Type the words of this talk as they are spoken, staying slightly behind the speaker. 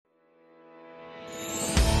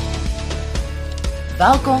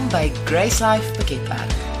Welkom by GraceLife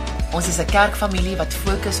Piketberg. Ons is 'n kerkfamilie wat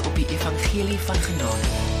fokus op die evangelie van genade.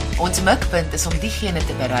 Ons mikpunt is om diegene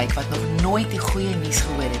te bereik wat nog nooit die goeie nuus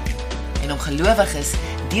gehoor het nie en om gelowiges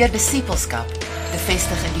deur disippelskap te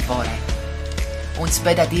vestig in die waarheid. Ons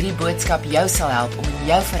bid dat hierdie boodskap jou sal help om in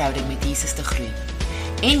jou verhouding met Jesus te groei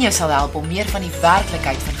en jou sal help om meer van die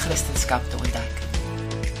werklikheid van Christendom te ontdek.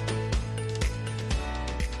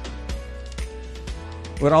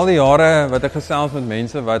 Oor al die jare wat ek gesels met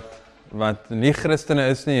mense wat nie Christene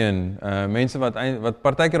is nie en mense wat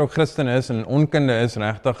partykeer ook Christene is en onkunde is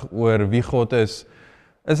regtig oor wie God is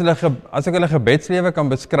hulle, as ek hulle gebedslewe kan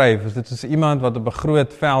beskryf, is dit soos iemand wat op 'n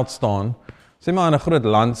groot veld staan, sê maar in 'n groot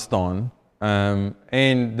land staan,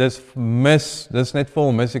 en dis net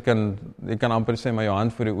vol mis, jy kan amper sê maar jou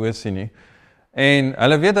hand voor die oë sien nie. En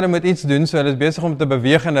hulle weet hulle moet iets doen, so hulle is besig om te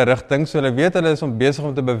beweeg in 'n rigting, so hulle weet hulle is besig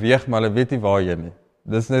om te beweeg, maar hulle weet nie waarheen nie.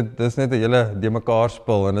 Dis net 'n hele de mekaar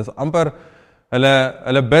spul en dis amper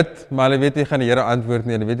hulle bid, maar hulle weet nie gaan die Here antwoord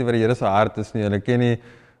nie. Hulle weet nie wat die Here se hart is nie. Hulle ken nie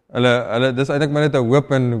dis eintlik maar net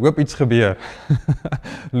 'n hoop iets gebeur.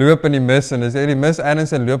 Loop in die mis en as jy die mis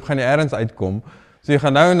ergens en loop gaan jy ergens uitkom. So jy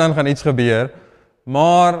gaan nou en dan gaan iets gebeur.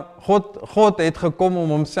 Maar God het gekom om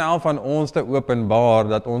homself aan ons te openbaar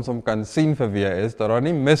dat ons hom kan sien vir wie hy is, dat daar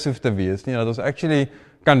nie mis hoef te wees nie, dat ons actually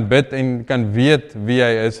kan bid en kan weet wie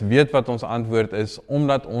hy is, weet wat ons antwoord is,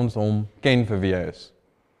 omdat ons hom ken vir wie hy is.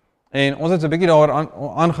 En ons het so 'n bietjie daar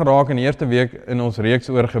aangeraak in die eerste week in ons reeks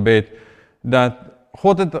oor gebed, dat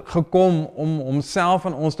God het gekom om homself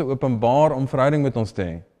aan ons te openbaar, om verhouding met ons te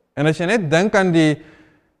hê. En as jy net dink aan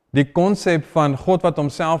die konsep van God wat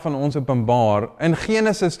homself aan ons openbaar, in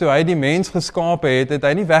Genesis toe hy die mens geskape het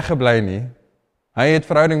hy nie weggebly nie. Hy het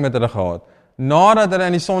verhouding met hulle gehad. Nadat hulle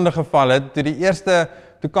in die sonde geval het,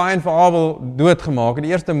 toe Kain vir Abel doodgemaak,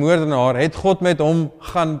 die eerste moordenaar, het God met hom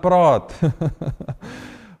gaan praat.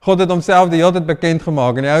 God het homself die hele tyd bekend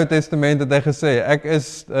gemaak. In die Ou Testament het hy gesê, ek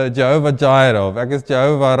is Jehovah Jireh, ek is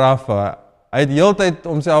Jehovah Rapha. Hy het die hele tyd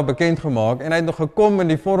homself bekend gemaak, en hy het nog gekom in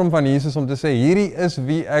die vorm van Jesus om te sê, hierdie is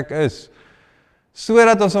wie ek is.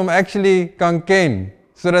 Sodat ons hom actually kan ken,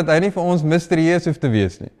 sodat hy nie vir ons mysterieus hoef te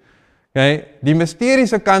wees nie. Okay? Die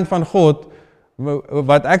mysteriese kant van God,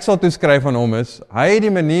 wat ek sal toeskryf aan hom is, hy het die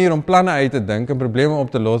manier om planne uit te dink en probleme op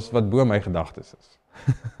te los wat bo my gedagtes is.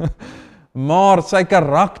 Maar sy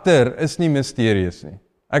karakter is nie mysterieus nie.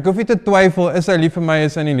 Ek hoef nie te twyfel, is hy lief vir my,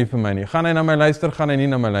 is hy nie lief vir my nie. Gaan hy na my luister, gaan hy nie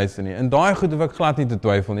na my luister nie. En daai goed hoef ek glad nie te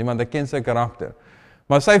twyfel nie, want ek ken sy karakter.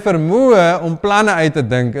 Maar sy vermoë om planne uit te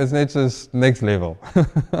dink is net soos next level.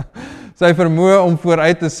 Sy vermoë om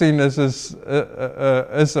vooruit te sien is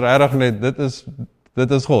regtig net,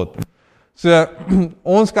 dit is God. So,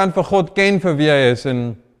 ons kan vir God ken vir wie hy is,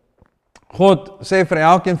 en God sê vir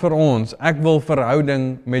elkeen vir ons, ek wil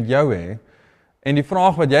verhouding met jou hê, en die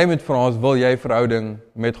vraag wat jy moet vra is, wil jy verhouding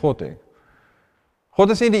met God hê? God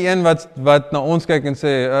is nie die een wat na ons kyk en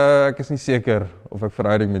sê, ek is nie seker of ek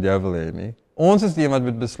verhouding met jou wil hê nie. Ons is die een wat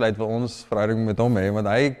moet besluit, wil ons verhouding met hom hê, want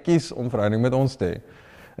hy kies om verhouding met ons te hê.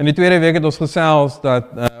 In die tweede week het ons gesels dat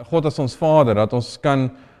God is ons Vader, dat ons kan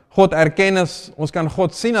God erken ons kan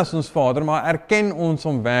God sien as ons Vader, maar erken ons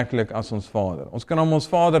hom werklik as ons Vader. Ons kan hom ons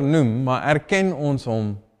Vader noem, maar erken ons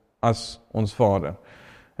hom as ons Vader.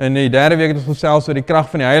 In die derde week het ons gesels oor die krag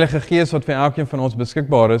van die Heilige Gees wat vir elkeen van ons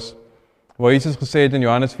beskikbaar is, waar Jesus gesê het in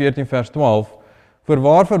Johannes 14 vers 12,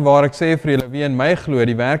 Voorwaar ek sê vir julle, wie in my glo,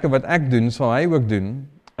 die werke wat ek doen, sal hy ook doen,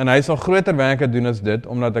 en hy sal groter werke doen as dit,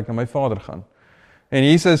 omdat ek na my Vader gaan. En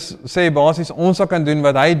Jesus sê basies, ons sal kan doen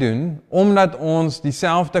wat hy doen, omdat ons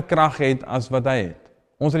dieselfde krag het as wat hy het.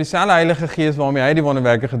 Ons het dieselfde Heilige Gees waarmee hy die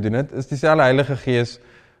wonderwerke gedoen het, is dieselfde Heilige Gees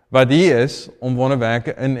wat hier is, om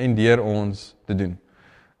wonderwerke in en deur ons te doen.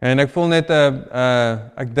 En ek voel net,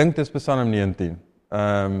 ek dink dit is Psalm 19.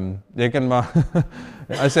 Jy kan maar,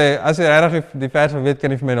 as jy regtig die vers van weet,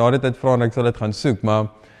 kan jy vir my na die tyd vra en ek sal dit gaan soek, maar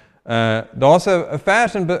daar's 'n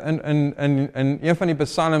vers in een van die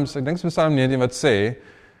psalms, ek dink dit is Psalm 19 wat sê,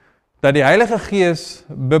 dat die Heilige Gees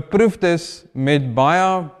beproefd is met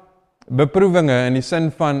baie beproewinge, in die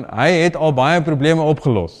sin van, hy het al baie probleme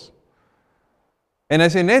opgelos. En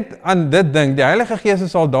as jy net aan dit dink, die Heilige Gees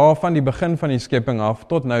is al daar van die begin van die skepping af,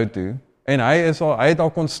 tot nou toe, en hy het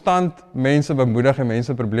al konstant mense bemoedig en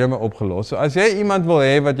mense probleme opgelos. So as jy iemand wil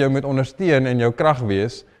hê wat jou moet ondersteun en jou krag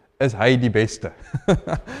wees, is hy die beste.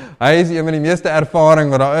 Hy is een van die meeste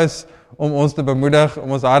ervaring wat daar is, om ons te bemoedig,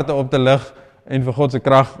 om ons harte op te lig, en vir God se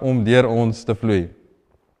krag om deur ons te vloei.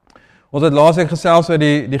 Ons het laasweek gesels oor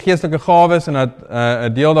die geestelike gawes, en dat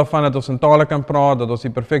 'n deel daarvan dat ons in tale kan praat, dat ons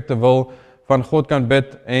die perfekte wil van God kan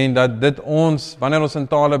bid, en dat dit ons, wanneer ons in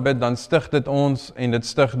tale bid, dan stig dit ons, en dit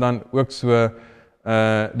stig dan ook so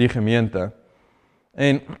die gemeente.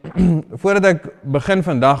 En voordat ek begin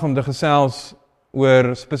vandag om te gesels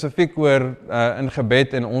spesifiek oor in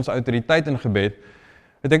gebed en ons autoriteit in gebed,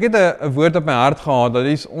 het ek net 'n woord op my hart gehad,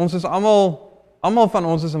 dat ons is almal van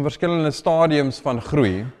ons is in verskillende stadiums van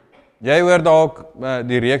groei. Jy hoor dalk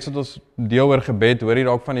die reeks wat ons deel oor gebed, hoor jy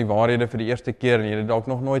dalk van die waarhede vir die eerste keer en jy het dit dalk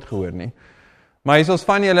nog nooit gehoor nie. Maar hier is ons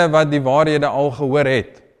van julle wat die waarhede al gehoor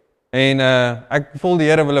het. En ek voel die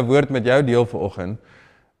Here wil 'n woord met jou deel vanoggend,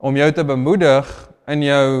 om jou te bemoedig in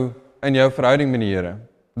jou verhouding met die Here.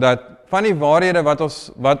 Dat van die waarhede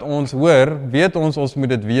wat ons hoor, weet ons moet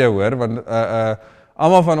dit weer hoor, want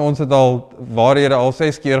almal van ons het al waarhede al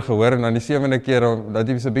 6 keer gehoor, en dan die 7de keer, dat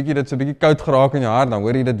jy dit so 'n bietjie koud geraak in jou hart, dan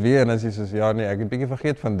hoor jy dit weer, en as jy soos, ja nee, ek het 'n bietjie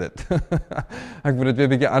vergeet van dit. Ek moet dit weer 'n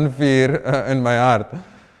bietjie aanvuur in my hart.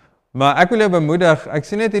 Maar ek wil jou bemoedig, ek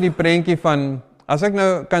sien net hierdie prentjie van, as ek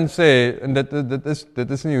nou kan sê, en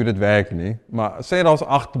dit is nie hoe dit werk nie, maar sê daar's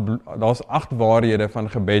 8 waarhede van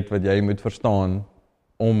gebed wat jy moet verstaan,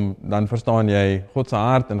 dan verstaan jy God se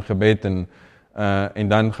hart in gebed, en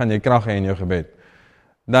dan gaan jy krag hê in jou gebed.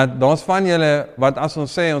 Dat daar's van julle wat as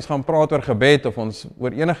ons sê, ons gaan praat oor gebed, of ons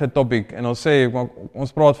oor enige topic, en ons sê,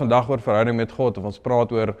 ons praat vandag oor verhouding met God, of ons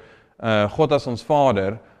praat oor God as ons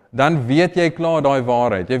Vader, dan weet jy klaar daai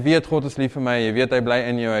waarheid. Jy weet God is lief vir my, jy weet hy bly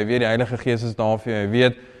in jou, jy weet die Heilige Gees is daar vir jou, jy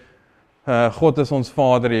weet God is ons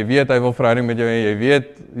Vader, jy weet hy wil verhouding met jou hê, jy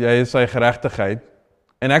weet jy is sy geregtigheid.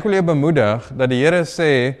 En ek wil jou bemoedig dat die Here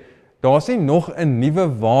sê, daar's nie nog 'n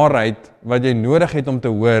nuwe waarheid wat jy nodig het om te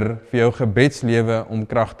hoor vir jou gebedslewe om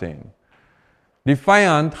krag te hê. Die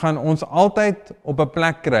vyand gaan ons altyd op 'n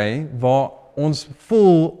plek kry waar ons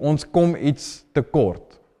voel ons kom iets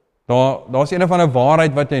tekort. Daar's een of ander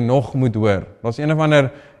waarheid wat jy nog moet hoor. Daar's een of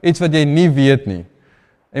ander iets wat jy nie weet nie.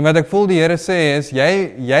 En wat ek voel die Here sê is,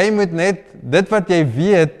 jy moet net, dit wat jy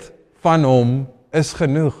weet van hom is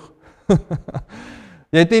genoeg.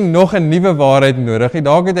 Jy het nie nog 'n nuwe waarheid nodig nie.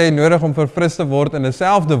 Dalk het jy nodig om verfris te word in 'n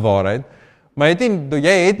selfde waarheid, maar jy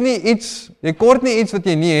kort nie iets wat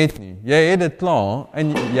jy nie het nie. Jy het dit klaar,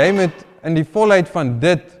 en jy moet in die volheid van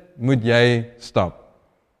dit moet jy stap.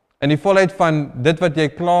 In die volheid van dit wat jy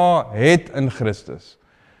klaar het in Christus.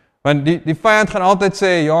 Want die vyand gaan altyd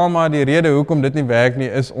sê, ja, maar die rede hoekom dit nie werk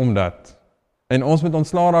nie, is omdat. En ons moet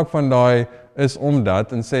ontslaa raak van daai is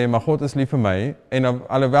omdat, en sê, maar God is lief vir my, en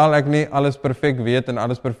alhoewel ek nie alles perfek weet en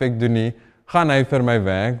alles perfek doen nie, gaan hy vir my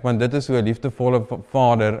werk, want dit is hoe 'n liefdevolle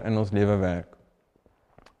Vader in ons lewe werk.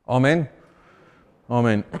 Amen.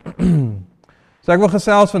 Amen. So ek wil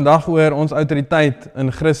gesels vandag oor ons autoriteit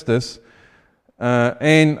in Christus.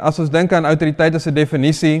 En as ons dink aan autoriteit as 'n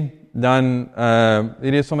definisie, dan,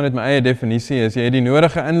 hierdie is sommer net my eie definisie, is jy het die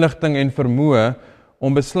nodige inligting en vermoë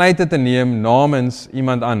om besluite te neem namens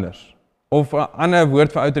iemand anders. Of 'n ander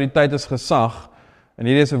woord vir autoriteit is gesag, en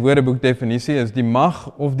hierdie is 'n woordeboek definisie, is die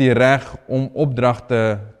mag of die reg om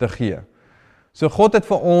opdragte te gee. So God het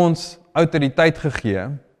vir ons autoriteit gegee,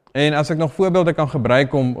 en as ek nog voorbeelde kan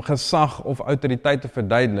gebruik om gesag of autoriteit te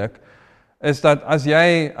verduidelik, is dat as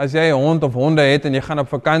jy 'n hond of honde het en jy gaan op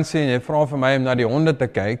vakansie en jy vra vir my om na die honde te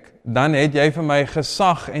kyk, dan het jy vir my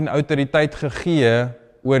gesag en autoriteit gegee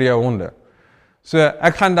oor jou honde. So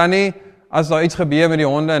ek gaan dan nie, as daar iets gebeur met die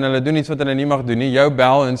honde en hulle doen iets wat hulle nie mag doen nie, jou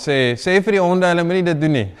bel en sê vir die honde, hulle moet nie dit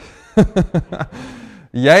doen nie.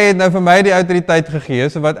 Jy het nou vir my die autoriteit gegee,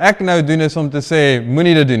 so wat ek nou doen is om te sê,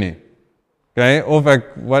 moenie dit doen nie. Okay? Of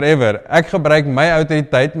whatever. Ek gebruik my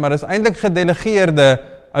autoriteit, maar is eintlik gedelegeerde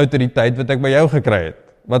autoriteit wat ek by jou gekry het,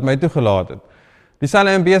 wat my toegelaat het.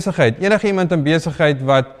 Dieselfde in besigheid. Enige iemand in besigheid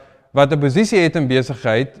wat 'n posisie het in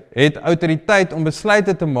besigheid, het autoriteit om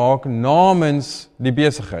besluite te maak namens die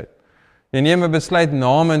besigheid. Jy neem 'n besluit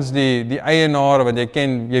namens die eienaar wat jy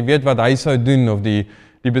ken, jy weet wat hy sou doen, of die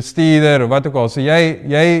bestuurder of wat ook al. So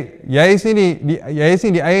jy is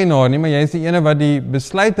nie die eienaar nie, maar jy is die ene wat die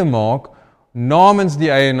besluite maak namens die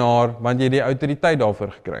eienaar, want jy die autoriteit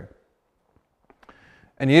daarvoor gekry.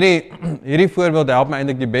 En hierdie voorbeeld help my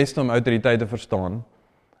eintlik die beste om autoriteit te verstaan.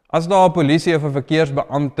 As daar 'n polisie of 'n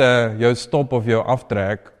verkeersbeampte jou stop of jou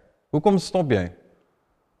aftrek, hoekom stop jy?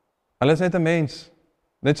 Hulle is net 'n mens,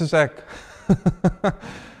 net soos ek.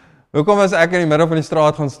 Hoekom as ek in die middel van die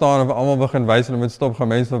straat gaan staan en almal begin wys en moet stop, gaan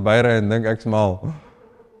mense verbyry en dink ek's mal?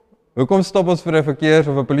 Hoekom stop ons vir 'n verkeers-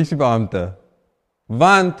 of 'n polisiebeampte?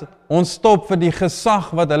 Want ons stop vir die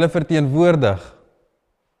gesag wat hulle verteenwoordig.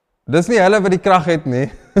 Dis nie hulle wat die krag het nie.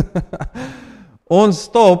 Ons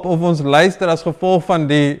stop of ons luister as gevolg van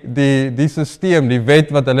die sisteem, die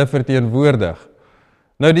wet wat hulle verteenwoordig.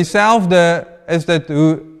 Nou dieselfde is dit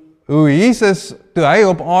hoe Jesus, toe hy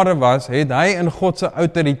op aarde was, het hy in God se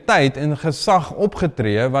autoriteit en gesag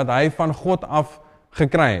opgetree, wat hy van God af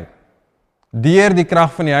gekry het. Deur die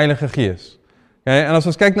krag van die Heilige Gees. Okay, en as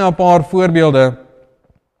ons kyk na 'n paar voorbeelde,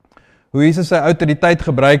 hoe Jesus sy autoriteit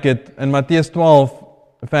gebruik het in Matteus 12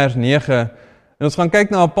 vers 9, en ons gaan kyk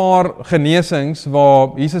na 'n paar genesings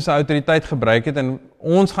waar Jesus sy autoriteit gebruik het, en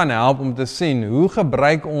ons gaan help om te sien, hoe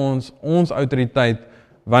gebruik ons autoriteit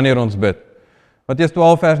wanneer ons bid. Matteus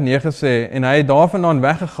 12 vers 9 sê, en hy het daarvandaan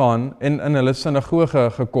weggegaan en in hulle sinagoge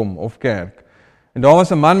gekom, of kerk. En daar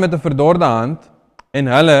was 'n man met 'n verdorde hand, en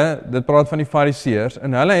hulle, dit praat van die fariseërs,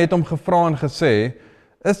 en hulle het hom gevra en gesê,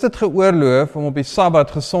 is dit geoorloof om op die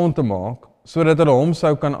Sabbat gesond te maak, sodat hulle hom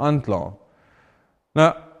sou kan aankla?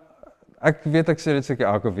 Nou, ek weet ek sê dit seker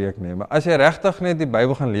elke week nie, maar as jy regtig net die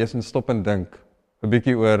Bybel gaan lees en stop en dink 'n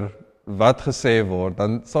bietjie oor wat gesê word,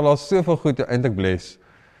 dan sal daar soveel goed eintlik bless.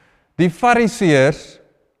 Die fariseërs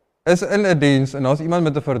is in 'n diens en daar's iemand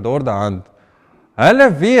met 'n verdorde hand.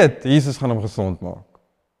 Hulle weet Jesus gaan hom gesond maak.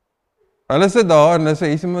 Hulle sit daar en hulle sê,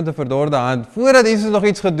 hier is iemand met 'n verdorde hand. Voordat Jesus nog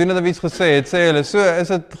iets gedoen het of iets gesê het, sê hulle, so is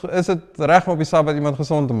dit reg om op die Sabbat iemand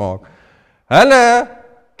gesond te maak. Hulle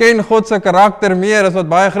ken God se karakter meer as wat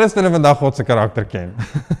baie Christene vandag God se karakter ken.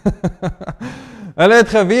 Hulle het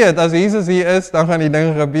geweet, as Jesus hier is, dan gaan die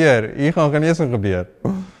dinge gebeur. Hier gaan genesing gebeur.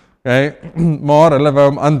 Okay? Maar hulle wou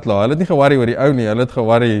hom aankla. Hulle het nie geworry oor die ou nie, hulle het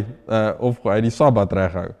geworry of hy die Sabbat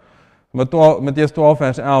reghou. Matteus 12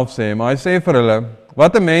 vers 11 sê, maar hy sê vir hulle,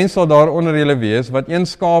 wat 'n mens sal daar onder julle wees, wat een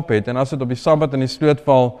skaap het, en as dit op die Sabbat in die sloot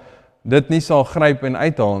val, dit nie sal gryp en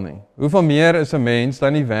uithaal nie. Hoeveel meer is 'n mens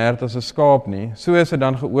dan nie werd as 'n skaap nie? So is dit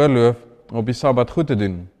dan geoorloof om op die Sabbat goed te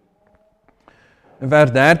doen. In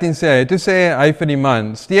vers 13 sê hy, toe sê hy vir die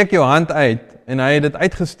man, steek jou hand uit, en hy het dit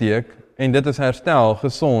uitgesteek, en dit is herstel,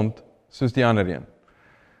 gesond, soos die ander een.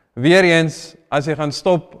 Weereens, as jy gaan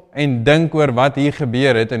stop en dink oor wat hier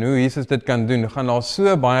gebeur het, en hoe Jesus dit kan doen, gaan daar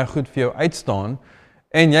so baie goed vir jou uitstaan,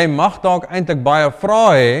 en jy mag dalk eintlik baie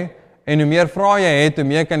vrae hê, en hoe meer vrae jy het, hoe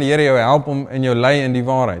meer kan die Here jou help om in jou lei in die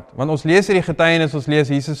waarheid. Want ons lees hierdie getuienis, ons lees,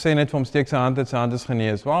 Jesus sê net vir hom, steek sy hand uit, sy hand is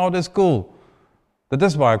genees. Wow, dis cool. Dit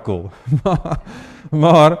is baie cool.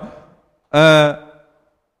 Maar,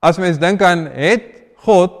 as mens dink aan,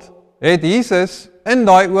 het Jesus in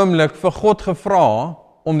daai oomblik vir God gevra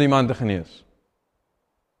om die man te genees?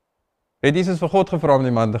 Het Jesus vir God gevra om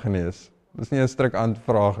die man te genees? Dis nie 'n strik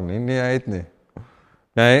aanvraag nie, nee, hy het nie.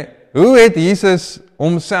 Nee, hoe het Jesus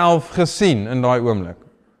homself gesien in daai oomblik?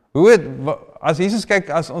 As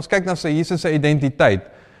ons kyk na Jesus se identiteit,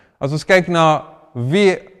 as ons kyk na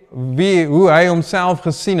hoe hy homself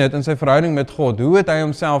gesien het in sy verhouding met God, hoe het hy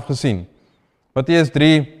homself gesien? Matteus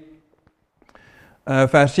 3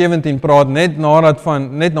 vers 17 praat net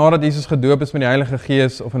nadat Jesus gedoop is met die Heilige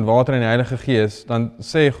Gees, of in water en die Heilige Gees, dan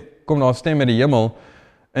kom daar 'n stem uit die hemel,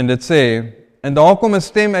 en dit sê, en daar kom 'n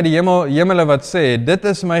stem uit die hemele wat sê, dit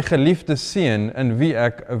is my geliefde seun, in wie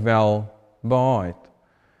ek wel behaag het.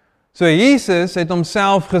 So Jesus het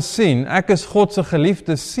homself gesien, ek is God se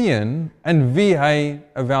geliefde seun, in wie hy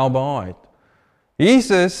wel behaag het.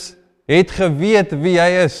 Jesus het geweet wie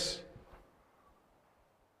hy is.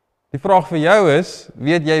 Die vraag vir jou is,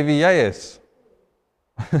 weet jy wie jy is?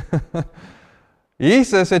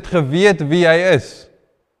 Jesus het geweet wie hy is.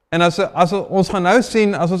 En as ons gaan nou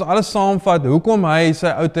sien, as ons alles saamvat, hoekom hy sy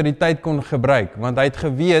autoriteit kon gebruik, want hy het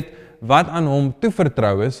geweet wat aan hom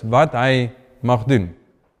toevertrou is, wat hy mag doen.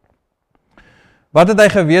 Wat het hy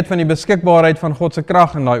geweet van die beskikbaarheid van God se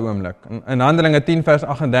krag in daai oomblik? In Handelinge 10 vers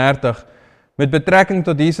 38, met betrekking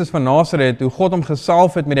tot Jesus van Nasaret, hoe God hom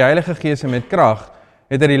gesalf het met die Heilige Gees en met krag,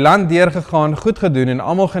 het hy die land deurgegaan, goed gedoen en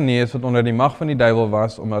almal genees wat onder die mag van die duiwel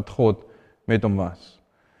was, omdat God met hom was.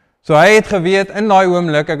 So hy het geweet in daai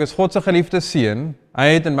oomblik, ek is God se geliefde seun, hy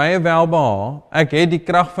het in my welbehaag, ek het die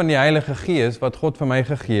krag van die Heilige Gees wat God vir my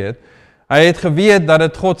gegee het. Hy het geweet dat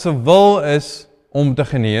dit God se wil is om te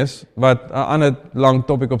genees, wat 'n ander lang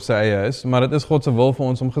topik op sy eie is, maar dit is God se wil vir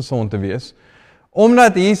ons om gesond te wees.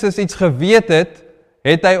 Omdat Jesus iets geweet het,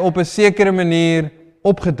 het hy op 'n sekere manier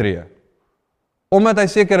opgetree. Omdat hy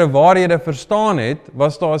sekere waarhede verstaan het,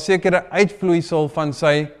 was daar 'n sekere uitvloeisel van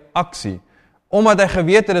sy aksie. Omdat hy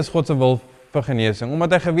geweet het, is God se wil vir genesing.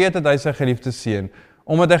 Omdat hy geweet het, hy is sy geliefde seun.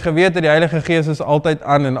 Omdat hy geweet het, die Heilige Gees is altyd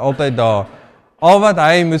aan en altyd daar. Al wat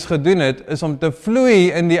hy moes gedoen het, is om te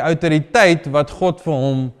vloei in die autoriteit wat God vir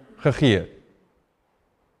hom gegee het.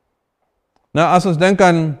 Nou, as ons dink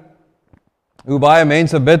aan hoe baie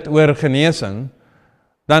mense bid oor genesing,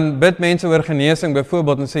 dan bid mense oor genesing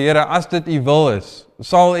byvoorbeeld en sê, Here, as dit u wil is,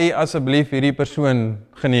 sal u asseblief hierdie persoon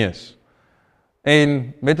genees.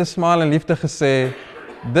 En met 'n smile en liefde gesê,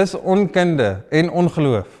 dis onkunde en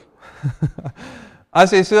ongeloof.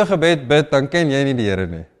 As jy so gebed bid, dan ken jy nie die Here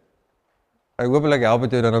nie. Ek hoopelik help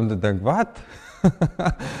dit jou dan om te dink, wat?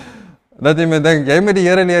 Dat jy moet dink, jy moet die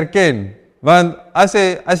Here leer ken. Want as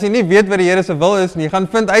jy nie weet wat die Here se wil is nie, gaan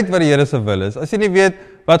vind uit wat die Here se wil is. As jy nie weet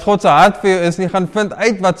wat God se hart vir jou is nie, gaan vind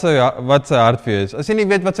uit wat sy hart vir jou is. As jy nie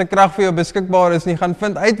weet wat sy krag vir jou beskikbaar is nie, gaan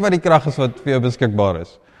vind uit wat die krag is wat vir jou beskikbaar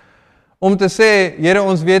is. Om te sê, Here,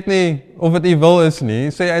 ons weet nie of dit U wil is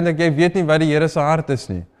nie, sê eintlik jy weet nie wat die Here se hart is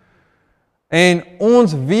nie. En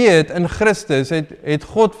ons weet in Christus het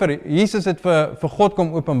God Jesus het vir God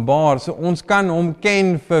kom openbaar, so ons kan hom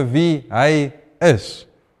ken vir wie hy is.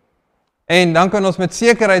 En dan kan ons met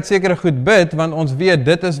sekerheid sekere goed bid, want ons weet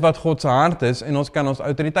dit is wat God se hart is en ons kan ons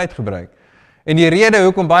autoriteit gebruik. En die rede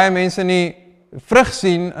hoekom baie mense nie vrug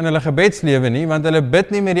sien in hulle gebedslewe nie, want hulle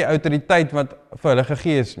bid nie met die autoriteit wat vir hulle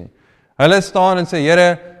gegee is nie. Hulle staan en sê,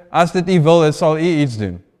 Here, as dit U wil is, sal U iets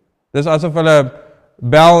doen. Dis asof hulle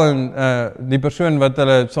bel en die persoon wat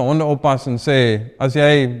hulle sy honde oppas en sê, as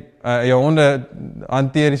jy jou honde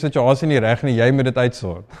hanteer die situasie nie reg nie, jy moet dit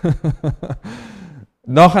uitsort.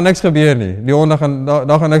 Daar gaan niks gebeur nie.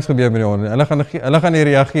 Daar gaan niks gebeur met die honde. Hulle gaan nie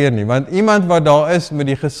reageer nie, want iemand wat daar is, moet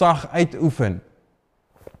die gesag uitoefen.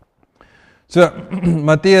 So,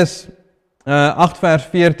 Matteus 8 vers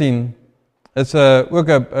 14 is ook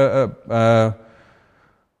 'n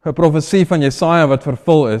profesie van Jesaja wat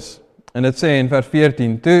vervul is. En dit sê in vers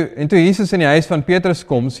 14, toe Jesus in die huis van Petrus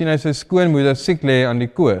kom, sien hy sy skoonmoeder siek lê aan die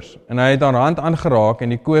koors. En hy het haar hand aangeraak en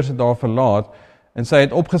die koors het haar verlaat en sy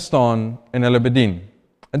het opgestaan en hulle bedien.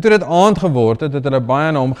 En toe dit aand geword het hulle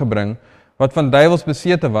baie na hom gebring, wat van duiwels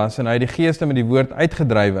besete was, en hy het die geeste met die woord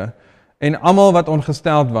uitgedrywe, en almal wat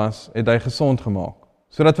ongesteld was, het hy gesond gemaak.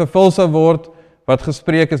 Sodat vervul sou word, wat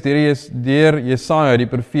gespreek is deur Jesaja die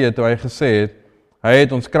profeet, toe hy gesê het, hy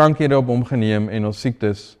het ons krankhede op hom geneem en ons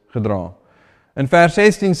siektes gedra. In vers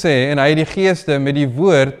 16 sê, en hy het die geeste met die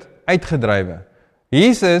woord uitgedrywe.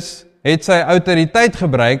 Jesus het sy autoriteit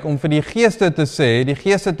gebruik om vir die geeste te sê, die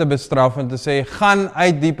geeste te bestraf en te sê, gaan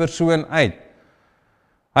uit die persoon uit.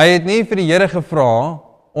 Hy het nie vir die Here gevra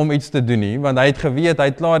om iets te doen nie, want hy het geweet, hy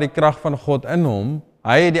het klaar die krag van God in hom,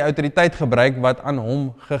 hy het die autoriteit gebruik wat aan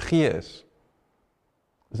hom gegee is.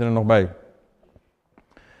 Is er nog by?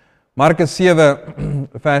 Markus 7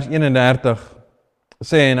 vers 31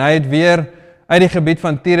 sê, en hy het weer uit die gebied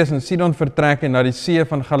van Tyrus en Sidon vertrek en na die see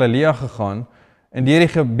van Galilea gegaan, en deur die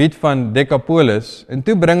gebied van Decapolis, en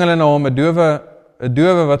toe bring hulle na hom 'n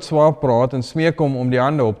dowe wat swaar praat, en smeek hom om die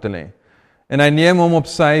hande op te lê. En hy neem hom op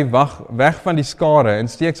sy weg van die skare, en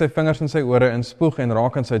steek sy vingers in sy ore, en spoeg en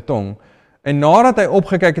raak in sy tong. En nadat hy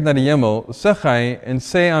opgekyk het na die hemel, sug hy en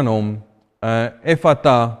sê aan hom,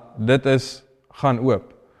 Ephata, dit is, gaan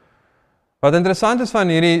oop. Wat interessant is van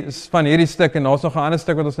hierdie stuk, en daar's nog 'n ander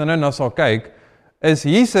stuk wat ons nou na sal kyk, is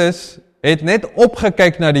Jesus het net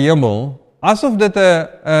opgekyk na die hemel, asof dit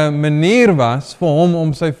 'n manier was vir hom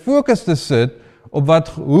om sy fokus te sit op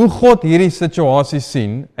hoe God hierdie situasie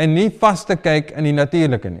sien, en nie vas te kyk in die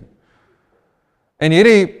natuurlike nie. En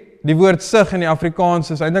die woord sug in die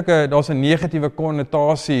Afrikaans is eintlik daar's 'n negatiewe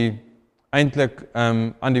konnotasie eintlik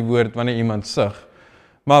aan die woord wanneer iemand sug.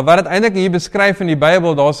 Maar wat dit eintlik hier beskryf in die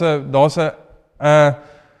Bybel, daar's 'n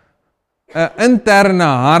interne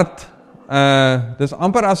hart. Dis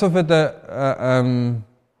amper asof dit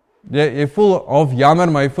jy voel half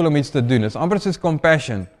jammer, maar jy voel om iets te doen. Dis amper soos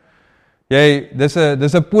compassion. Dis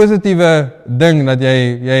 'n positiewe ding dat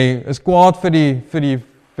jy is kwaad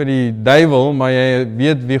vir die duiwel, maar jy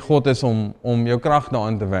weet wie God is om jou krag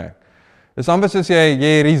daarin te werk. Dis amper soos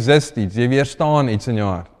jy resist iets, jy weerstaan iets in jou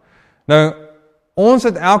hart. Nou, ons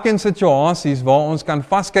het elkeen situasies waar ons kan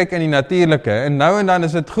vaskyk in die natuurlike, en dan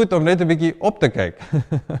is dit goed om net 'n bietjie op te kyk.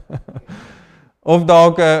 Of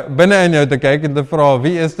dalk binne in jou te kyk en te vra,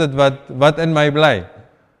 wie is dit wat in my bly?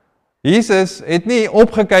 Jesus het nie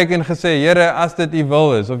opgekyk en gesê, Here, as dit U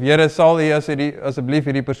wil is, of Here, sal U asseblief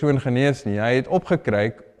hierdie persoon genees nie. Hy het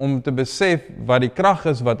opgekyk om te besef wat die krag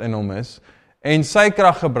is wat in hom is, en sy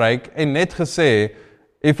krag gebruik en net gesê,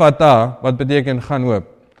 Ephata, wat beteken gaan oop.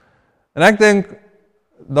 En ek dink,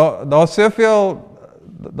 daar's soveel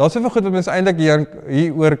goed wat mense eintlik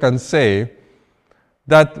hieroor kan sê,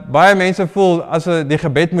 dat baie mense voel, as die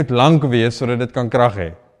gebed moet lank wees, sodat dit kan krag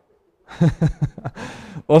hê.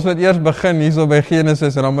 Ons moet eers begin hierso by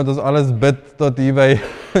Genesis, en dan moet ons alles bid tot hier by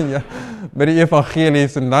die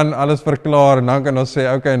evangelies, en dan alles verklaar, en dan kan ons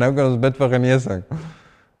sê, okay, nou kan ons bid vir genesing.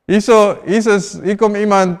 Hier kom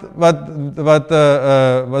iemand wat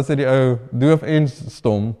was dit die ou doof en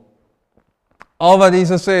stom. Al wat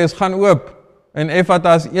Jesus sê is, gaan oop, en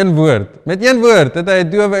Ephata is een woord. Met een woord het hy 'n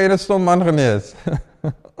dowe en 'n stom man genees.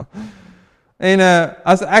 En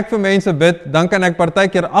as ek vir mense bid, dan kan ek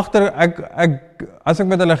partykeer as ek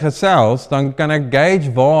met hulle gesels, dan kan ek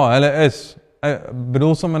gauge waar hulle is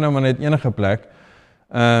bedoel sommer nou maar net enige plek,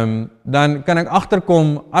 dan kan ek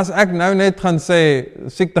agterkom, as ek nou net gaan sê,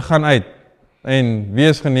 siekte gaan uit, en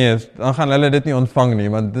wees genees, dan gaan hulle dit nie ontvang nie,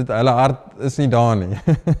 want hulle hart is nie daar nie.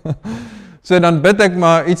 So dan bid ek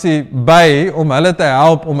maar ietsie by, om hulle te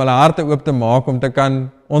help, om hulle harte oop te maak, om te kan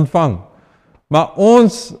ontvang. Maar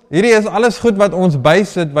hierdie is alles goed wat ons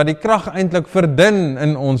bysit, wat die krag eintlik verdun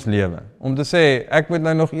in ons lewe. Om te sê, ek moet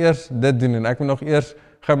nou nog eers dit doen, en ek moet nog eers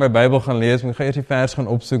gaan my Bybel gaan lees, ek gaan eers die vers gaan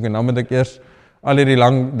opsoek, en dan moet ek eers al hierdie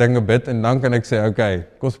lang dinge bid, en dan kan ek sê, okay,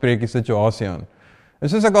 kom spreek die situasie aan. En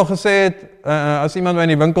soos ek al gesê het, as iemand my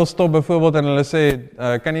in die winkel stop byvoorbeeld, en hulle sê,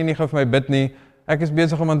 kan jy nie gou vir my bid nie, ek is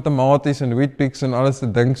besig om aan tomaties en wheatpix en alles te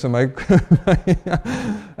dink, so ek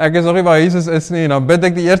is nog nie waar Jesus is nie, en dan bid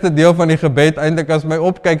ek die eerste deel van die gebed, eintlik as my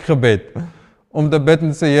opkyk gebed, om te bid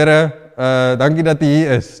en sê, Here, dankie dat U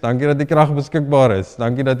hier is, dankie dat die krag beskikbaar is,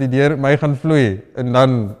 dankie dat U deur my gaan vloei, en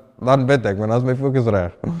dan bid ek, want dan is my fokus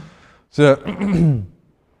reg. So,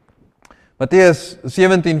 Matteus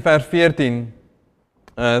 17 vers 14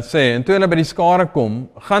 sê, en toe hulle by die skare kom,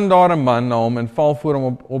 gaan daar 'n man na hom en val voor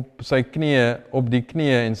hom op sy knieë, op die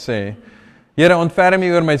knieë en sê, Here, ontferm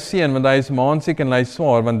U oor my seun, want hy is maansiek en hy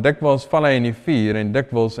swaar, want dikwels val hy in die vuur en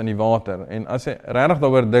dikwels in die water. En as jy regtig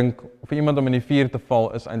daaroor dink, vir iemand om in die vuur te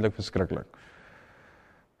val, is eintlik verskriklik.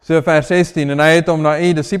 So vers 16, en hy het hom na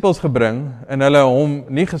U disippels gebring, en hulle kon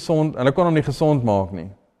hom nie gesond maak nie.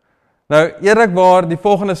 Nou, eerlikwaar, die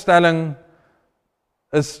volgende stelling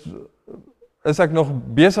is ek nog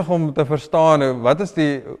besig om te verstaan,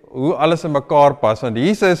 hoe alles in mekaar pas, want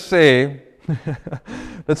Jesus sê,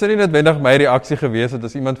 dit sou nie noodwendig my reaksie gewees het,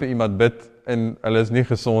 as iemand vir iemand bid, en hulle is nie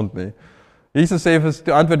gesond nie. Jesus sê,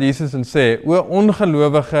 toe antwoord Jesus en sê, o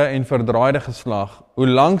ongelowige en verdraaide geslag, hoe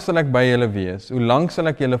lank sal ek by julle wees, hoe lank sal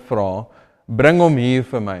ek julle vra, bring hom hier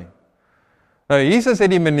vir my. Nou, Jesus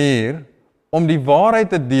het die manier, om die waarheid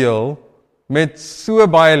te deel, met so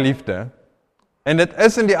baie liefde, en dit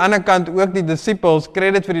is aan die ander kant ook die disippels,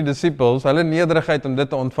 credit vir die disippels, hulle nederigheid om dit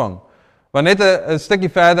te ontvang. Want net 'n stukkie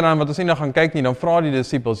verder aan wat ons nie nog gaan kyk nie, dan vra die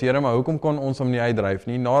disippels, Here, maar hoekom kon ons hom nie uitdryf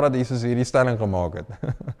nie, nadat Jesus hierdie stelling gemaak het?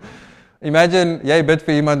 Imagine, jy bid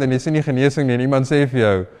vir iemand en jy sien nie genesing nie, en iemand sê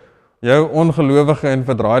vir jou ongelowige en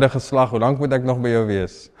verdraaide geslag, hoe lank moet ek nog by jou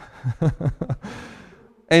wees?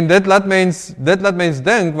 En dit laat mens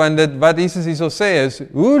dink, want wat Jesus hierso sê is,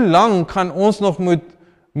 hoe lank gaan ons nog moet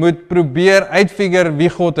probeer uitfigure wie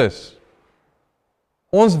God is?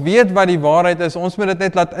 Ons weet wat die waarheid is, ons moet dit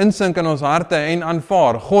net laat insink in ons harte en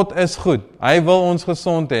aanvaar. God is goed, hy wil ons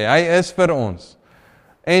gesond hê, hy is vir ons.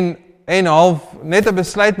 En half net 'n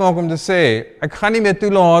besluit maak om te sê, ek gaan nie meer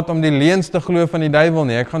toelaat om die leuns te glo van die duiwel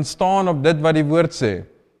nie, ek gaan staan op dit wat die woord sê.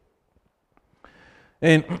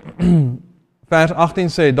 En vers 18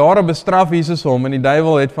 sê, daarop bestraf Jesus hom, en die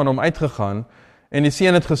duiwel het van hom uitgegaan, en die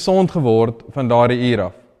seun het gesond geword van daardie uur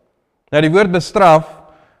af. Nou die woord bestraf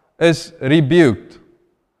is rebuked.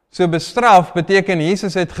 So bestraf beteken,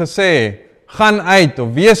 Jesus het gesê, gaan uit,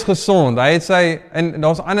 of wees gesond. Hy het en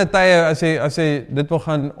daar's ander tye, as hy dit wil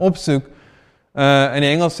gaan opsoek, in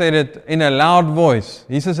die Engels sê dit, in a loud voice.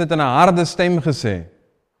 Jesus het in 'n harde stem gesê.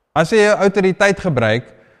 As jy jou autoriteit gebruik,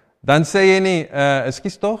 dan sê jy nie,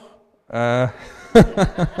 ekskuus tog?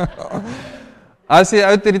 As jy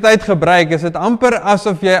autoriteit gebruik, is dit amper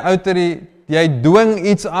asof jy dwing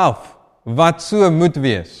iets af, wat so moet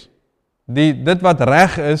wees. Dit wat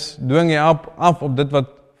reg is, dwing jy af op dit wat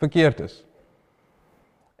verkeerd is.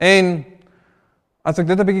 En as ek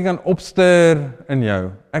dit 'n bietjie kan opstuur in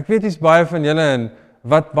jou, ek weet iets baie van julle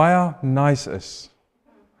wat baie nice is.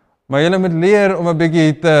 Maar julle moet leer om 'n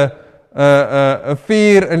bietjie 'n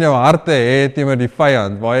vuur in jou hart te hê teenoor die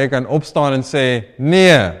vyand, waar jy kan opstaan en sê,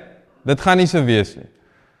 nee, dit gaan nie so wees nie.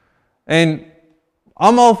 En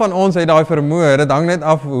almal van ons het daai vermoë, dit hang net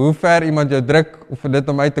af hoe ver iemand jou druk vir dit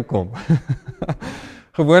om uit te kom.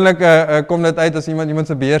 Gewoonlik kom dit uit as iemand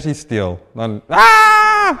se beursie steel, dan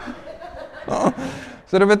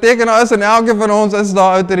So dit beteken in elke van ons is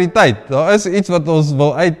daar autoriteit. Daar is iets wat ons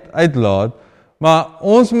wil uitlaat. Maar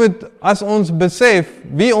ons moet, as ons besef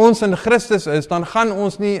wie ons in Christus is, dan gaan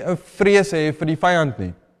ons nie 'n vrees hê vir die vyand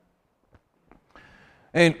nie.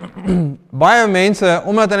 En baie mense,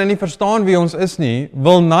 omdat hulle nie verstaan wie ons is nie,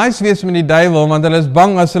 wil nice wees met die duiwel, want hulle is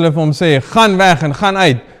bang as hulle vir hom sê, gaan weg en gaan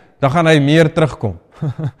uit, dan gaan hy meer terugkom.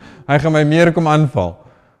 Hy gaan my meer kom aanval.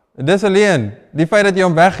 Dis alleen, die feit dat jy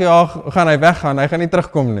hom wegjaag, gaan hy weggaan, hy gaan nie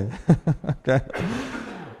terugkom nie. Okay.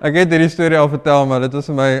 Ek het hierdie storie al vertel, maar dit was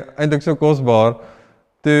vir my eintlik so kosbaar.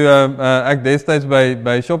 Toe ek destyds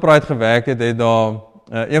by Shoprite gewerk het daar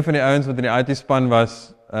een van die ouens wat in die IT-span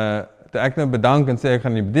was, toe ek nou bedank en sê ek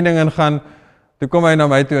gaan in die bediening ingaan, Toe kom hy na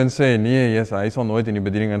my toe en sê, nee, Jesus, hy sal nooit in die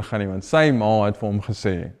bediening ingaan nie, want sy ma het vir hom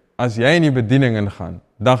gesê, as jy in die bediening ingaan,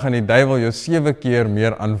 dan gaan die duiwel jou 7 keer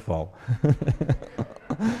meer aanval.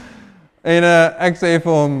 En ek sê vir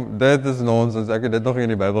hom, dit is nonsens, ek het dit nog nie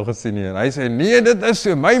in die Bybel gesien nie. En hy sê, nee, dit is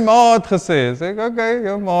so, my ma het gesê. Sê ek, okay,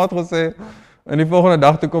 jou ma het gesê. En die volgende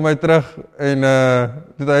dag toe kom hy terug en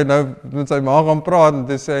toe hy nou met sy ma gaan praat en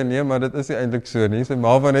toe sê hy, nee, maar dit is nie eintlik so nie. Sy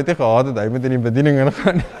ma van net nie gehad het, hy moet in die bediening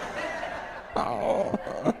ingaan nie.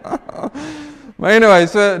 Maar anyway,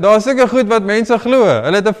 so, daar is sulke goed wat mense glo.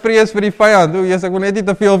 Hulle het 'n vrees vir die vyand. O, Jesus, ek wil net nie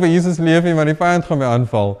te veel vir Jesus leef nie, want die vyand gaan my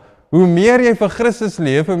aanval. Hoe meer jy vir Christus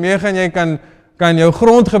leef, hoe meer gaan jy kan jou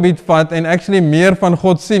grondgebied vat en actually meer van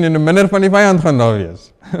God sien en minder van die vyand gaan daar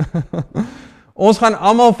wees. Ons gaan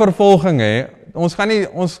almal vervolging hê. Ons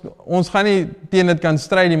gaan nie teen dit kan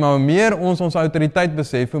stry nie, maar hoe meer ons autoriteit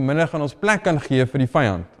besef, hoe minder gaan ons plek kan gee vir die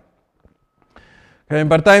vyand. En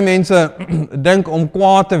party mense dink om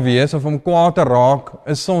kwaad te wees of om kwaad te raak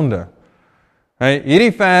is sonde.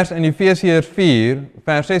 Hierdie vers in Efesiërs 4,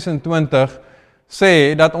 vers 26,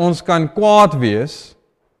 sê dat ons kan kwaad wees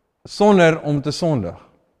sonder om te sondig.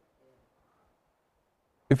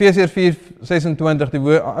 Efesiërs 4:26, die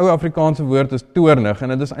ou Afrikaanse woord is toornig, en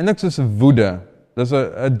dit is eintlik soos 'n woede. Dit is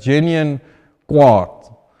 'n genuine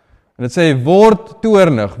kwaad. En dit sê, word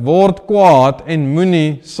toornig, word kwaad en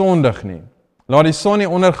moenie sondig nie. Laat die son nie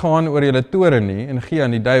ondergaan oor julle toorn nie, en gee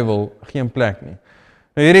aan die duiwel geen plek nie.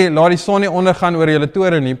 Nou hierdie, laat die son nie ondergaan oor julle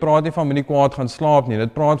toorn nie, praat nie van moenie kwaad gaan slaap nie.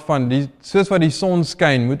 Dit praat van, soos wat die son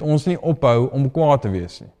skyn, moet ons nie ophou om kwaad te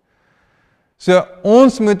wees nie. So,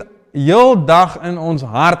 ons moet heel dag in ons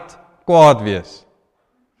hart kwaad wees.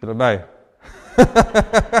 Is julle by?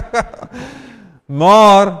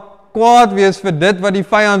 Maar, kwaad wees vir dit wat die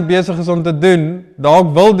vyand besig is om te doen,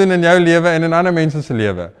 dalk wil doen in jou lewe en in ander mense se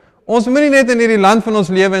lewe. Ons moet nie net in hierdie land van ons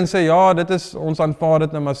lewe en sê, ja, dit is, ons aanvaar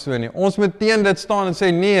dit nou maar so nie. Ons moet teen dit staan en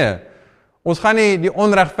sê, nee, ons gaan nie die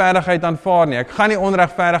onregverdigheid aanvaar nie. Ek gaan nie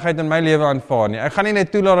onregverdigheid in my lewe aanvaar nie. Ek gaan nie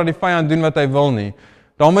net toelaat dat die vyand doen wat hy wil nie.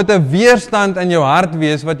 Daar moet 'n weerstand in jou hart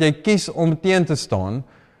wees wat jy kies om teen te staan,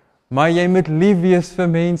 maar jy moet lief wees vir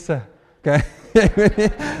mense. Okay?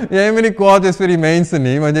 Jy moet nie kwaad wees vir die mense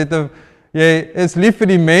nie, want jy is lief vir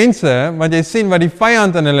die mense, want jy sien wat die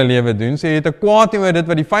vyand in hulle lewe doen, so jy het 'n kwaad oor dit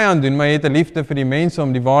wat die vyand doen, maar jy het 'n liefde vir die mense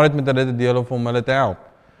om die waarheid met hulle te deel of om hulle te help.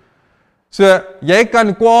 So, jy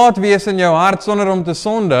kan kwaad wees in jou hart sonder om te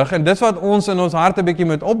sondig, en dis wat ons in ons hart 'n bietjie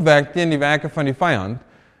moet opwek teen die werke van die vyand,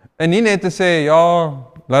 en nie net te sê, ja,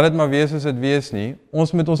 laat dit maar wees soos dit wees nie.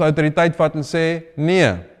 Ons moet ons autoriteit vat en sê,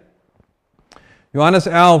 nee. Johannes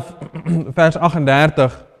 11, vers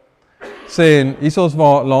 38, sê, en hiersoos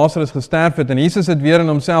waar Lazarus gesterf het, en Jesus het weer in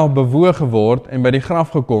homself bewoog geword, en by die graf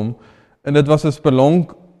gekom, en dit was 'n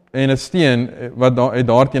spelonk en 'n steen, wat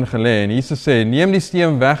daarteen gelê, en Jesus sê, neem die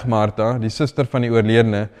steen weg, Martha, die suster van die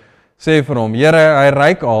oorledene, sê vir hom, Here, hy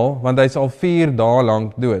ryk al, want hy is al 4 dae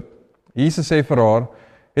lank dood. Jesus sê vir haar,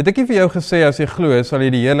 het ek nie vir jou gesê, as jy glo, sal jy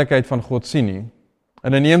die heerlikheid van God sien nie?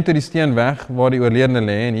 En hy neem toe die steen weg, waar die oorledene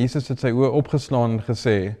lê, en Jesus het sy oë opgeslaan en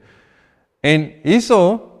gesê, en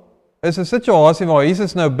hierso is 'n situasie waar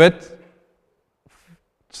Jesus nou bid,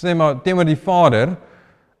 sê maar, teenoor die Vader,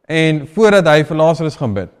 en voordat hy vir Lazarus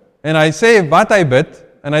gaan bid. En hy sê wat hy bid,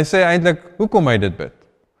 en hy sê eintlik, hoekom hy dit bid.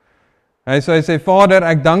 Hy sê, Vader,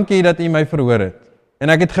 ek dank U dat U my verhoor het, en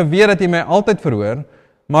ek het geweet dat U my altyd verhoor,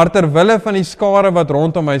 maar terwille van die skare wat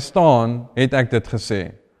rondom my staan, het ek dit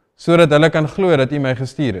gesê, sodat hulle kan glo dat U my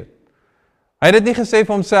gestuur het. Hy het dit nie gesê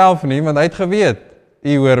vir homself nie, want hy het geweet,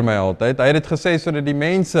 U hoor my altyd. Hy het dit gesê sodat die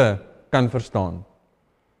mense kan verstaan.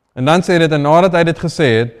 En dan sê dit, en nadat hy dit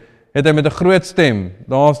gesê het, het hy met 'n groot stem,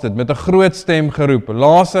 daar's dit, met 'n groot stem geroep,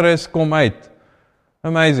 Lazarus, kom uit.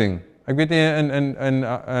 Amazing. Ek weet nie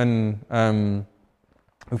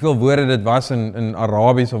hoeveel woorde dit was in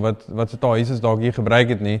Arabies, of wat se taal Jesus dalk hier gebruik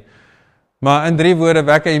het nie, maar in 3 woorde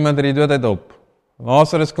wek hy iemand uit die dood uit op.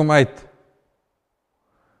 Lazarus, kom uit.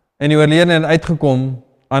 En die oorledene het uitgekom,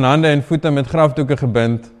 aan hande en voete met grafdoeke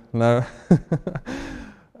gebind. Nou,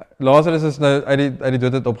 Lazarus is nou uit die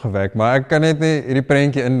dood het opgewek, maar ek kan net nie hierdie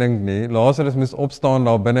prentjie indink nie. Lazarus moes opstaan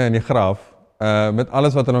daar binne in die graf, met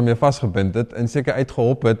alles wat hom mee vasgebind het, en seker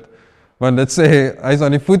uitgehop het, want dit sê, hy is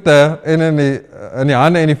aan die voete, en in die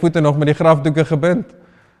hande en die voete nog met die grafdoeke gebind.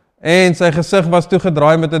 En sy gesig was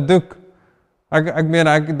toegedraai met 'n doek.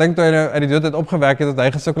 Ek dink toe hy nou uit die dood het opgewek het, dat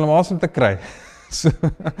hy gesukkel om asem te kry.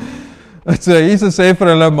 So Jesus sê vir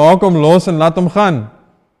hulle, maak hom los en laat hom gaan.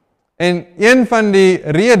 En een van die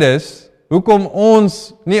redes, hoekom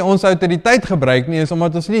ons nie ons autoriteit gebruik nie, is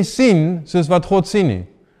omdat ons nie sien soos wat God sien nie.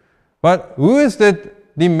 Maar hoe is dit,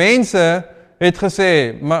 die mense het gesê,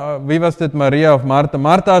 wie was dit, Maria of Martha?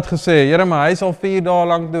 Martha het gesê, Here, maar hy sal 4 dae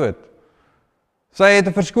lank dood. Sy het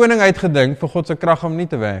 'n verskoning uitgedink vir God se krag om nie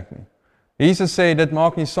te werk nie. Jesus sê, dit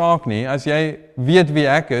maak nie saak nie, as jy weet wie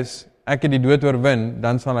ek is, ek het die dood oorwin,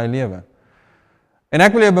 dan sal hy lewe. En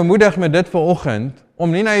ek wil jou bemoedig met dit vanoggend,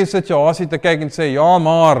 om nie na jou situasie te kyk en sê, ja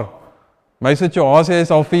maar, my situasie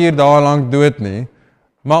is al 4 dae lank dood nie,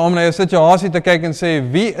 maar om na jou situasie te kyk en sê,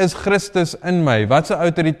 wie is Christus in my? Wat se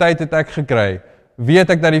autoriteit het ek gekry? Weet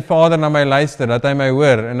ek dat die Vader na my luister, dat hy my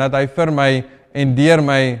hoor, en dat hy vir my en deur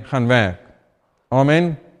my gaan werk?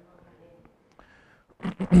 Amen.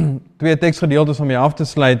 2 teksgedeeltes om jy af te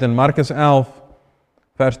sluit, in Markus 11,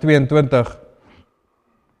 vers 22,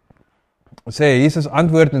 sê, Jesus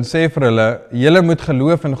antwoord en sê vir hulle, julle moet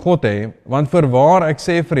geloof in God hê, want voorwaar ek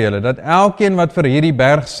sê vir julle, dat elkeen wat vir hierdie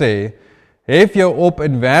berg sê, hef jou op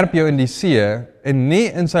en werp jou in die see, en nie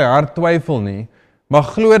in sy hart twyfel nie, maar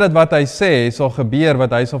glo dat wat hy sê, sal gebeur,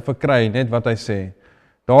 wat hy sal verkry, net wat hy sê.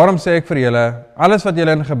 Daarom sê ek vir julle, alles wat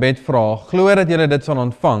julle in gebed vra, glo dat julle dit sal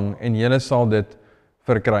ontvang, en julle sal dit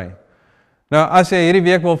verkry. Nou, as jy hierdie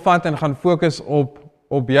week wil vat en gaan fokus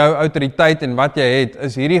op jou autoriteit en wat jy het,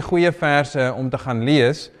 is hierdie goeie verse om te gaan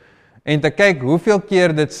lees, en te kyk hoeveel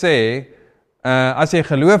keer dit sê, as jy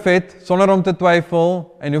geloof het, sonder om te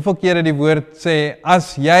twyfel, en hoeveel keer die woord sê,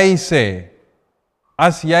 as jy sê,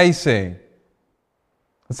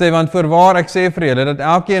 sê, want voorwaar ek sê vir julle, dat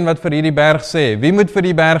elkeen wat vir hierdie berg sê, wie moet vir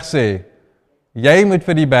die berg sê? Jy moet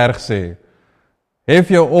vir die berg sê,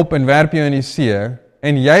 hef jou op en werp jou in die see,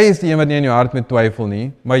 en jy is die een wat nie in jou hart moet twyfel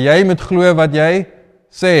nie, maar jy moet glo wat jy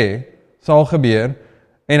sê, sal gebeur,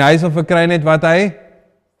 en hy sal verkry net wat hy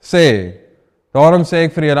sê. Daarom sê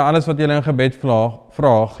ek vir julle, alles wat julle in gebed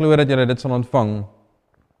vra, glo dat julle dit sal ontvang,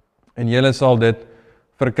 en julle sal dit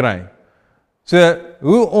verkry. So,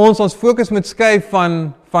 hoe ons fokus moet skuif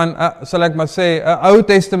van sal ek maar sê, 'n Ou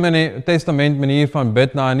Testament manier van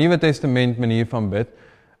bid na 'n Nuwe Testament manier van bid,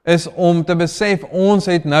 is om te besef, ons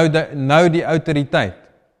het nou die autoriteit.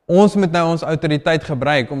 Ons moet nou ons autoriteit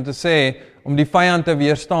gebruik om te sê, om die vyand te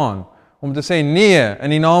weerstaan, om te sê, nee, in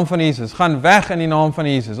die naam van Jesus, gaan weg in die naam van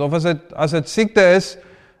Jesus, of as dit siekte is,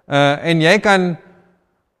 en jy kan,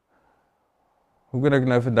 hoe kan ek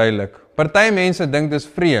nou verduidelik, party mense dink dis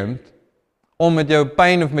vreemd, om met jou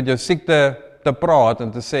pyn of met jou siekte te praat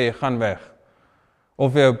en te sê, gaan weg.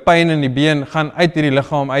 Of jou pyn in die been, gaan uit hierdie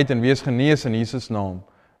liggaam uit en wees genees in Jesus naam.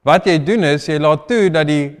 Wat jy doen is, jy laat toe dat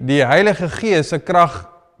die Heilige Gees se krag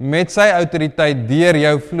met sy autoriteit deur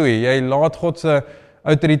jou vloei. Jy laat God se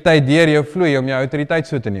autoriteit deur jou vloei om jou autoriteit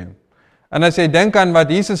so te neem. En as jy dink aan wat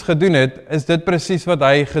Jesus gedoen het, is dit presies wat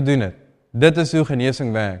hy gedoen het. Dit is hoe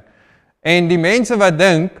genesing werk. En die mense wat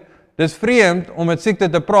dink, dis vreemd om met siekte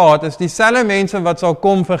te praat, is dieselfde mense wat sal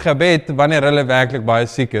kom vir gebed wanneer hulle werklik baie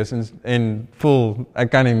siek is en voel, ek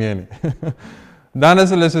kan nie meer nie. Dan is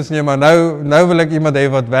hulle soos, nee, maar nou wil ek iemand hê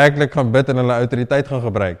wat werklik gaan bid en hulle autoriteit gaan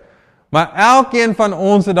gebruik. Maar elkeen van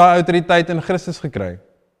ons het daai autoriteit in Christus gekry.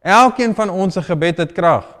 Elkeen van ons se gebed het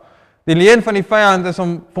krag. Die leuen van die vyand is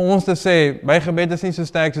om vir ons te sê, my gebed is nie so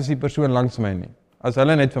sterk soos die persoon langs my nie, as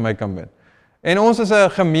hulle net vir my kan bid. En ons as 'n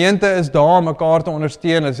gemeente is daar om mekaar te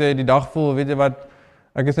ondersteun, as jy die dag voel, weet jy wat,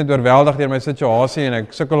 ek is net oorweldig deur my situasie en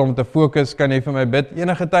ek sukkel om te fokus, kan jy vir my bid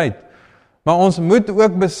enige tyd. Maar ons moet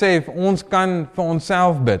ook besef, ons kan vir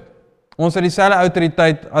onsself bid. Ons het dieselfde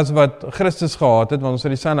autoriteit as wat Christus gehad het, want ons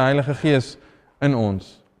het dieselfde Heilige Gees in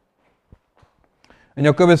ons. In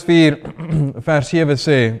Jakobus 4, vers 7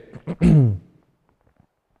 sê,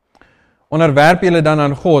 onderwerp julle dan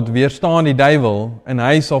aan God, weerstaan die duiwel, en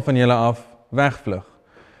hy sal van julle af wegvlug.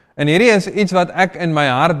 En hierdie is iets wat ek in my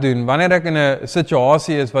hart doen, wanneer ek in 'n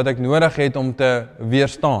situasie is wat ek nodig het om te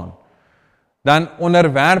weerstaan. Dan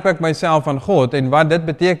onderwerp ek myself aan God, en wat dit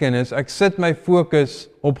beteken is, ek sit my fokus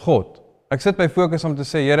op God. Ek sit my fokus om te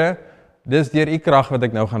sê, Here, dis deur u krag wat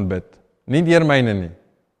ek nou gaan bid, nie deur myne nie.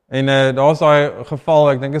 En daar's daai geval,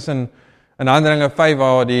 ek dink is in Handelinge 5,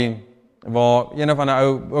 waar een of ander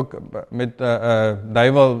ou ook met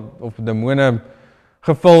duiwel of demone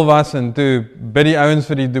gevul was, en toe bid die ouens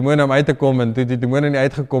vir die demone om uit te kom, en toe die demone nie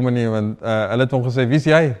uitgekom nie, want hulle het hom gesê, wie is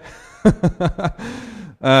jy?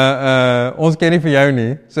 Ons ken nie vir jou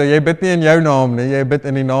nie, so jy bid nie in jou naam nie, jy bid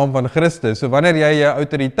in die naam van Christus. So wanneer jy jou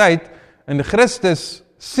autoriteit in Christus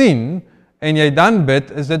sien, en jy dan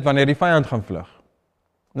bid, is dit wanneer die vyand gaan vlug.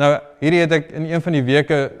 Nou, hierdie het ek in een van die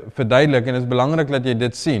weke verduidelik, en het is belangrik dat jy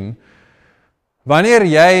dit sien. Wanneer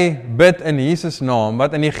jy bid in Jesus naam,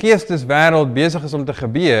 wat in die geesteswêreld besig is om te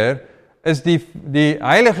gebeur, is die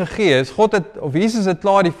Heilige Gees, God het, of Jesus het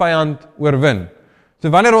klaar die vyand oorwin. So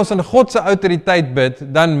wanneer ons in God se autoriteit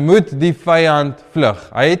bid, dan moet die vyand vlug.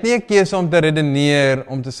 Hy het nie 'n keuse om te redeneer,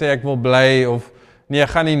 om te sê ek wil bly, of nee, ek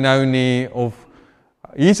gaan nie nou nie, of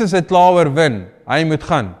Jesus het klaar oorwin, hy moet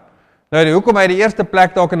gaan. Nou, hoekom hy die eerste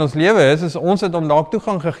plek dalk in ons lewe is ons het hom dalk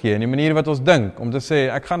toegang gegee, in die manier wat ons dink, om te sê,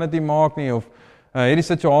 ek gaan dit nie maak nie, of hierdie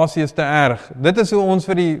situasie is te erg. Dit is hoe ons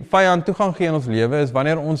vir die vyand toegang gee in ons lewe, is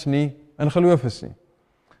wanneer ons nie in geloof is nie.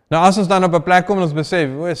 Nou as ons dan op 'n plek kom en ons besef,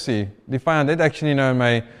 die vyand het actually nou in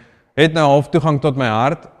my, het nou half toegang tot my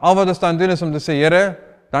hart, al wat ons dan doen is om te sê, Here,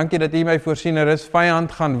 dankie dat U my voorsiener is,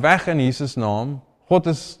 vyand gaan weg in Jesus naam, God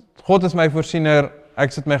is my voorsiener,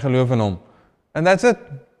 ek sit my geloof in hom. And that's it.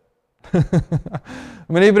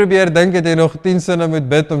 Moenie probeer dink dat jy nog 10 sinne moet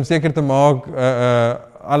bid om seker te maak,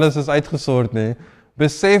 alles is uitgesort nie.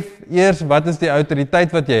 Besef eers wat is die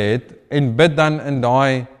autoriteit wat jy het, en bid dan in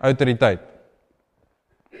daai autoriteit.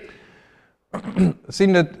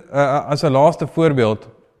 Sien dit as 'n laaste voorbeeld,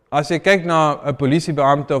 as jy kyk na 'n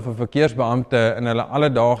polisiebeampte of 'n verkeersbeampte in hulle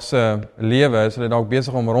alledaagse lewe, is hulle dalk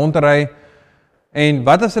besig om rond te ry, en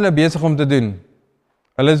wat is hulle besig om te doen?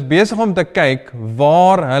 Hulle is besig om te kyk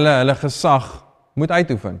waar hulle gesag moet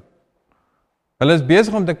uitoefen. Hulle is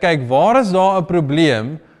besig om te kyk waar is daar 'n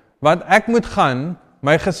probleem wat ek moet gaan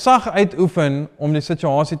my gesag uitoefen om die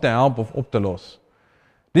situasie te help of op te los.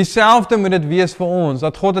 Dieselfde moet dit wees vir ons,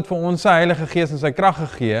 dat God het vir ons sy Heilige Gees en sy krag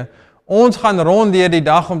gegee. Ons gaan rond deur die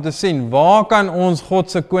dag om te sien, waar kan ons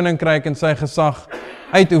God se koninkryk en sy gesag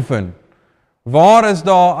uitoefen? Waar is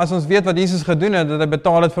daar, as ons weet wat Jesus gedoen het, dat hy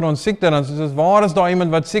betaal het vir ons siekte, dan is waar is daar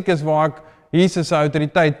iemand wat siek is, waar ek Jesus se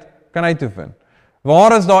autoriteit kan uitoefen?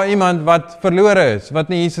 Waar is daar iemand wat verlore is, wat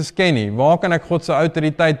nie Jesus ken nie? Waar kan ek God se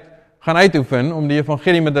autoriteit gaan uitoefen, om die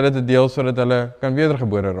evangelie met hulle te deel, sodat hulle kan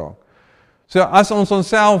wedergebore raak? So as ons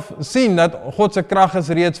onsself sien, dat God se krag is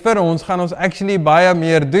reeds vir ons, gaan ons actually baie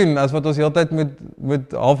meer doen, as wat ons heeltyd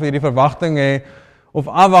moet half hierdie verwagting hê, of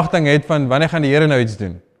afwagting het van, wanneer gaan die Here nou iets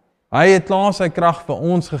doen? Hy het klaar sy krag vir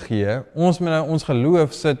ons gegee, ons moet nou ons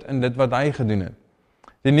geloof sit in dit wat hy gedoen het.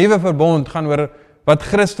 Die nuwe verbond gaan oor wat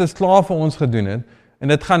Christus klaar vir ons gedoen het, en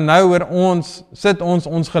dit gaan nou oor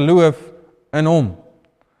ons geloof in hom.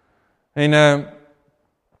 En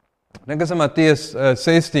ek dink is in Matteus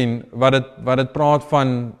 16, wat dit praat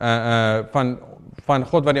van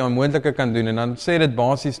God wat die onmoontlike kan doen, en dan sê dit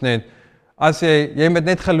basies net, as jy moet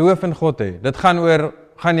net geloof in God hê, dit gaan oor,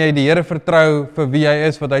 gaan jy die Here vertrou vir wie hy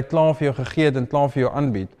is, wat hy klaar vir jou gegee het en klaar vir jou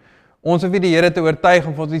aanbied. Ons hoef nie die Here te oortuig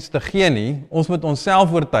om vir ons iets te gee nie, ons moet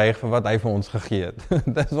onsself oortuig vir wat hy vir ons gegee het.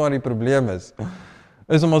 Dis waar die probleem is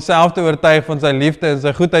om onsself te oortuig van sy liefde en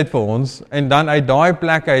sy goedheid vir ons, en dan uit daai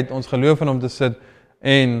plek uit ons geloof in hom te sit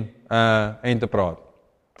en te praat.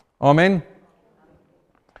 Amen.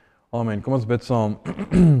 Amen. Kom ons bid saam.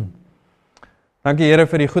 Dankie Here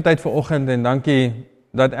vir die goedheid vanoggend, en dankie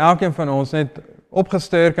dat elkeen van ons net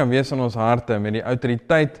opgestuur kan wees in ons harte met die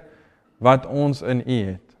autoriteit wat ons in U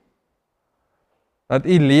het. Dat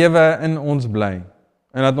U lewe in ons bly,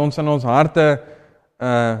 en dat ons in ons harte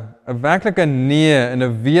 'n werklike nee en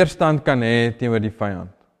 'n weerstand kan hê teenoor die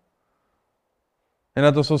vyand. En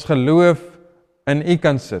dat ons geloof in U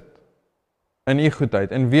kan sit, in U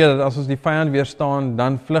goedheid, en weet dat as ons die vyand weerstaan,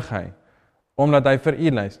 dan vlug hy, omdat hy vir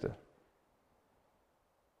U luister.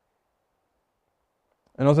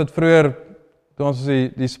 En ons het vroeër, toe ons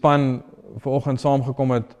die span vanoggend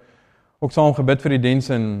saamgekom het, ook saam gebid vir die diens,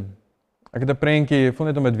 en ek het 'n prentjie, ek voel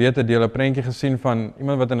net om dit weer te deel, 'n prentjie gesien van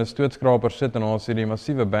iemand wat in 'n stootskraper sit, en ons sien die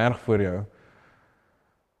massiewe berg voor jou.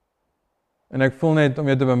 En ek voel net om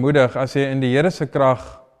jou te bemoedig, as jy in die Here se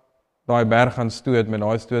krag daai berg gaan stoot met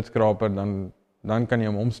daai stootskraper, dan kan jy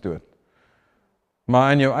hom omstoot.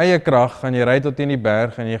 Maar in jou eie krag gaan jy ry tot teen die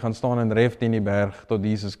berg, en jy gaan staan en ref teen die berg tot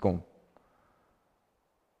Jesus kom.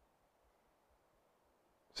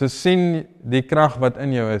 So sien die krag wat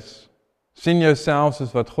in jou is, sien jouself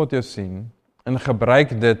soos wat God jou sien, en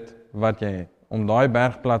gebruik dit wat jy het, om daai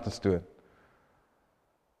berg plat te stoot.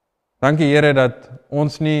 Dankie Here dat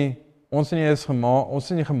ons nie is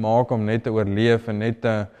gemaak om net te oorleef, en net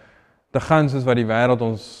te gaan soos wat die wêreld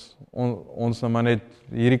ons nou maar net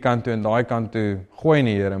hierdie kant toe en daai kant toe gooi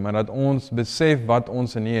nie Here, maar dat ons besef wat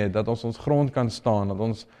ons in U het, dat ons grond kan staan, dat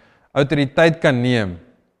ons autoriteit kan neem,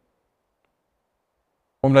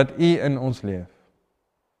 omdat U in ons leef.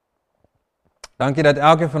 Dankie dat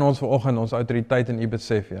elkeen van ons vanoggend ons autoriteit in U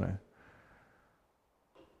besef, Here.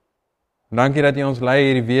 Dankie dat U ons lei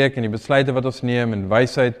hierdie week en die besluite wat ons neem en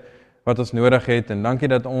wysheid wat ons nodig het, en dankie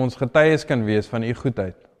dat ons getuies kan wees van U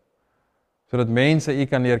goedheid, sodat mense U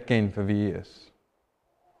kan leer ken vir wie U is.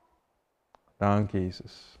 Dankie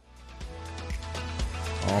Jesus.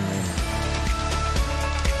 Amen.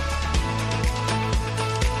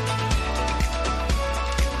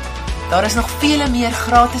 Daar is nog vele meer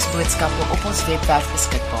gratis boodskappe op ons webwerf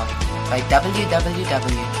beskikbaar by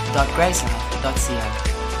www.gracelife.ca.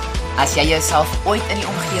 As jy jouself ooit in die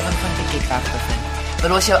omgewing van Piketberg bevind,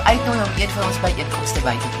 wil ons jou uitnooi om een van ons byeenkomste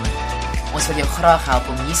by te woon. Ons wil jou graag help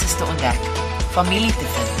om Jesus te ontdek, familie te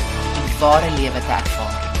vind en ware lewe te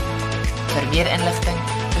ervaar. Vir meer inligting,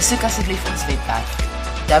 besoek asseblief ons webwerf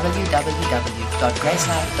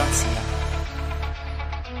www.gracelife.ca.